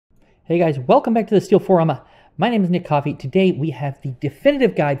Hey guys, welcome back to the Steel Forum. My name is Nick Coffey. Today we have the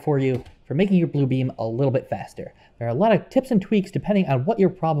definitive guide for you for making your Bluebeam a little bit faster. There are a lot of tips and tweaks depending on what your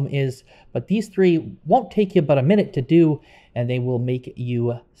problem is, but these three won't take you but a minute to do, and they will make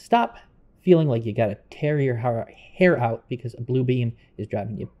you stop feeling like you gotta tear your hair out because a Bluebeam is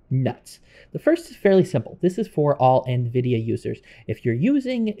driving you nuts. The first is fairly simple. This is for all NVIDIA users. If you're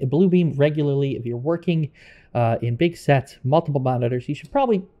using a Bluebeam regularly, if you're working in big sets, multiple monitors,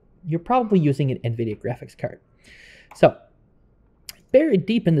 you're probably using an NVIDIA graphics card. So, buried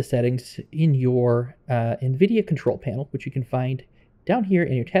deep in the settings in your NVIDIA control panel, which you can find down here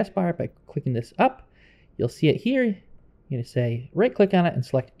in your taskbar by clicking this up, you'll see it here. You're going to say right-click on it and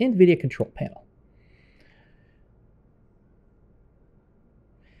select NVIDIA control panel.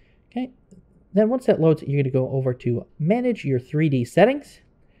 Okay, then once that loads, you're going to go over to Manage Your 3D Settings.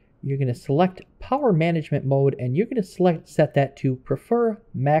 You're going to select Power Management Mode, and you're going to set that to Prefer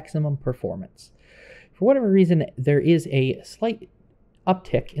Maximum Performance. For whatever reason, there is a slight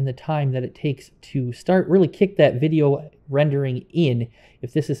uptick in the time that it takes to really kick that video rendering in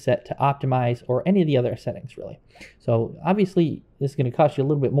if this is set to optimize or any of the other settings, really. So obviously, this is going to cost you a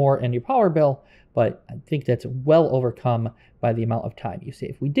little bit more in your power bill, but I think that's well overcome by the amount of time you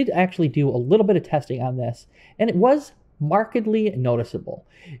save. We did actually do a little bit of testing on this, and it was markedly noticeable.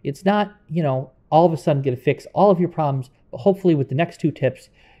 It's not, all of a sudden going to fix all of your problems, but hopefully with the next two tips,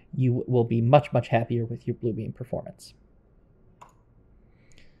 you will be much, much happier with your Bluebeam performance.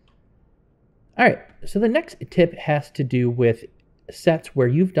 All right, so the next tip has to do with sets where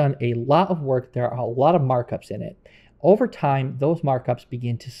you've done a lot of work. There are a lot of markups in it. Over time, those markups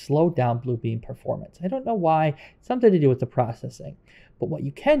begin to slow down Bluebeam performance. I don't know why, something to do with the processing. But what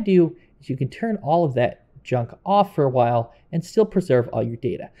you can do is you can turn all of that junk off for a while and still preserve all your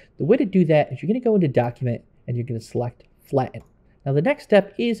data. The way to do that is you're going to go into Document and you're going to select Flatten. Now the next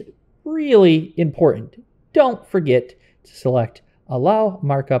step is really important. Don't forget to select Allow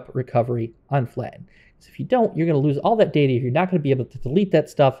Markup Recovery Unflatten. Because if you don't, you're going to lose all that data. You're not going to be able to delete that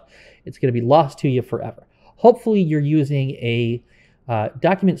stuff. It's going to be lost to you forever. Hopefully you're using a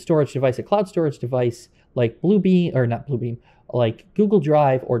document storage device, a cloud storage device like Bluebeam, or not Bluebeam, like Google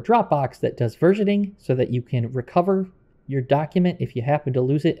Drive or Dropbox that does versioning so that you can recover your document if you happen to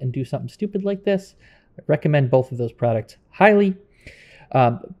lose it and do something stupid like this. I recommend both of those products highly.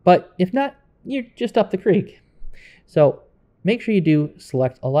 But if not, you're just up the creek. So make sure you do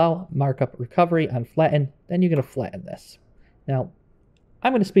select Allow Markup Recovery on Flatten, then you're going to flatten this. Now,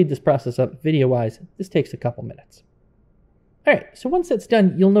 I'm going to speed this process up video-wise. This takes a couple minutes. All right, so once that's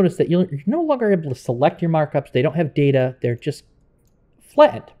done, you'll notice that you're no longer able to select your markups. They don't have data. They're just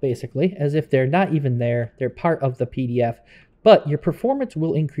flattened, basically, as if they're not even there. They're part of the PDF, but your performance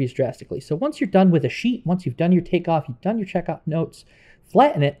will increase drastically. So once you're done with a sheet, once you've done your takeoff, you've done your checkoff notes,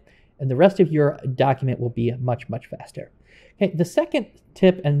 flatten it, and the rest of your document will be much, much faster. Okay, the second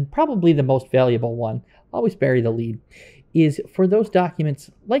tip, and probably the most valuable one, always bury the lead, is for those documents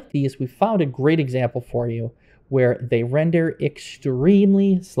like these. We found a great example for you where they render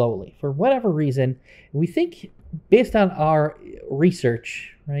extremely slowly for whatever reason. We think, based on our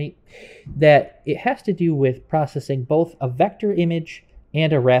research, right, that it has to do with processing both a vector image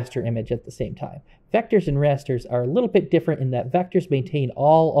and a raster image at the same time. Vectors and rasters are a little bit different in that vectors maintain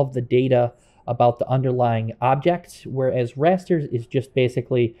all of the data about the underlying objects, whereas rasters is just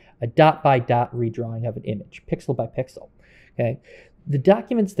basically a dot-by-dot redrawing of an image, pixel by pixel. Okay. The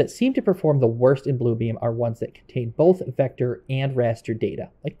documents that seem to perform the worst in Bluebeam are ones that contain both vector and raster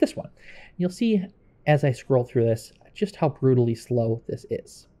data, like this one. You'll see as I scroll through this just how brutally slow this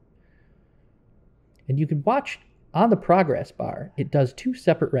is. And you can watch on the progress bar, it does two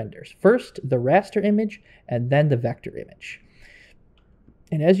separate renders. First, the raster image, and then the vector image.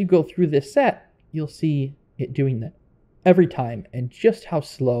 And as you go through this set, you'll see it doing that every time and just how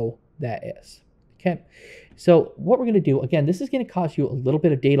slow that is. Okay, so what we're going to do, again, this is going to cause you a little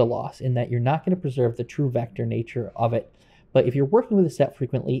bit of data loss in that you're not going to preserve the true vector nature of it. But if you're working with a set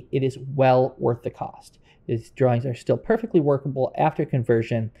frequently, it is well worth the cost. These drawings are still perfectly workable after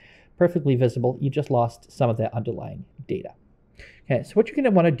conversion, perfectly visible. You just lost some of that underlying data. Okay, so what you're going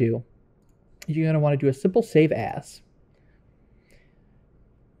to want to do is you're going to want to do a simple save as.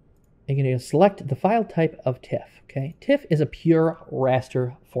 You're going to select the file type of TIFF. Okay, TIFF is a pure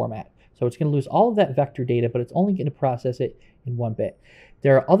raster format. So it's going to lose all of that vector data, but it's only going to process it in one bit.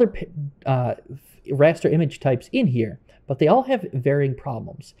 There are other raster image types in here, but they all have varying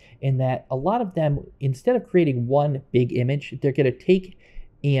problems in that a lot of them, instead of creating one big image, they're going to take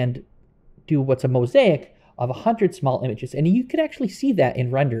and do what's a mosaic of 100 small images. And you can actually see that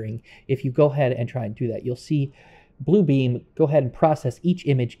in rendering if you go ahead and try and do that. You'll see Bluebeam go ahead and process each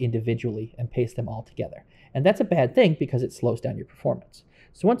image individually and paste them all together. And that's a bad thing because it slows down your performance.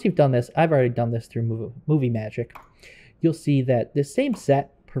 So once you've done this, I've already done this through Movie Magic, you'll see that this same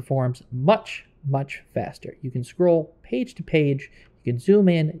set performs much, much faster. You can scroll page to page, you can zoom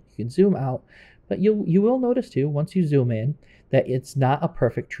in, you can zoom out, but you will notice too, once you zoom in, that it's not a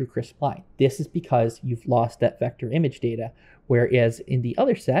perfect true crisp line. This is because you've lost that vector image data, whereas in the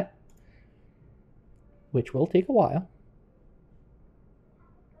other set, which will take a while,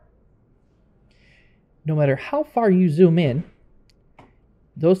 no matter how far you zoom in,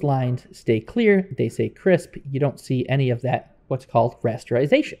 those lines stay clear, they stay crisp. You don't see any of that, what's called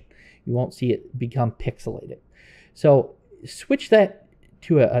rasterization. You won't see it become pixelated. So switch that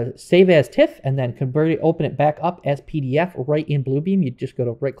to a save as TIFF and then convert it, open it back up as PDF right in Bluebeam. You just go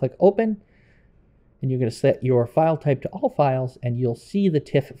to right click open and you're going to set your file type to all files and you'll see the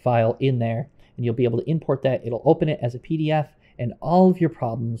TIFF file in there and you'll be able to import that. It'll open it as a PDF and all of your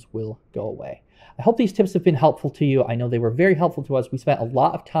problems will go away. I hope these tips have been helpful to you. I know they were very helpful to us. We spent a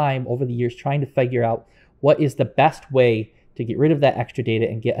lot of time over the years trying to figure out what is the best way to get rid of that extra data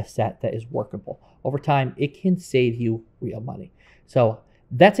and get a set that is workable. Over time, it can save you real money. So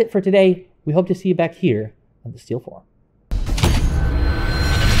that's it for today. We hope to see you back here on the Steel Forum.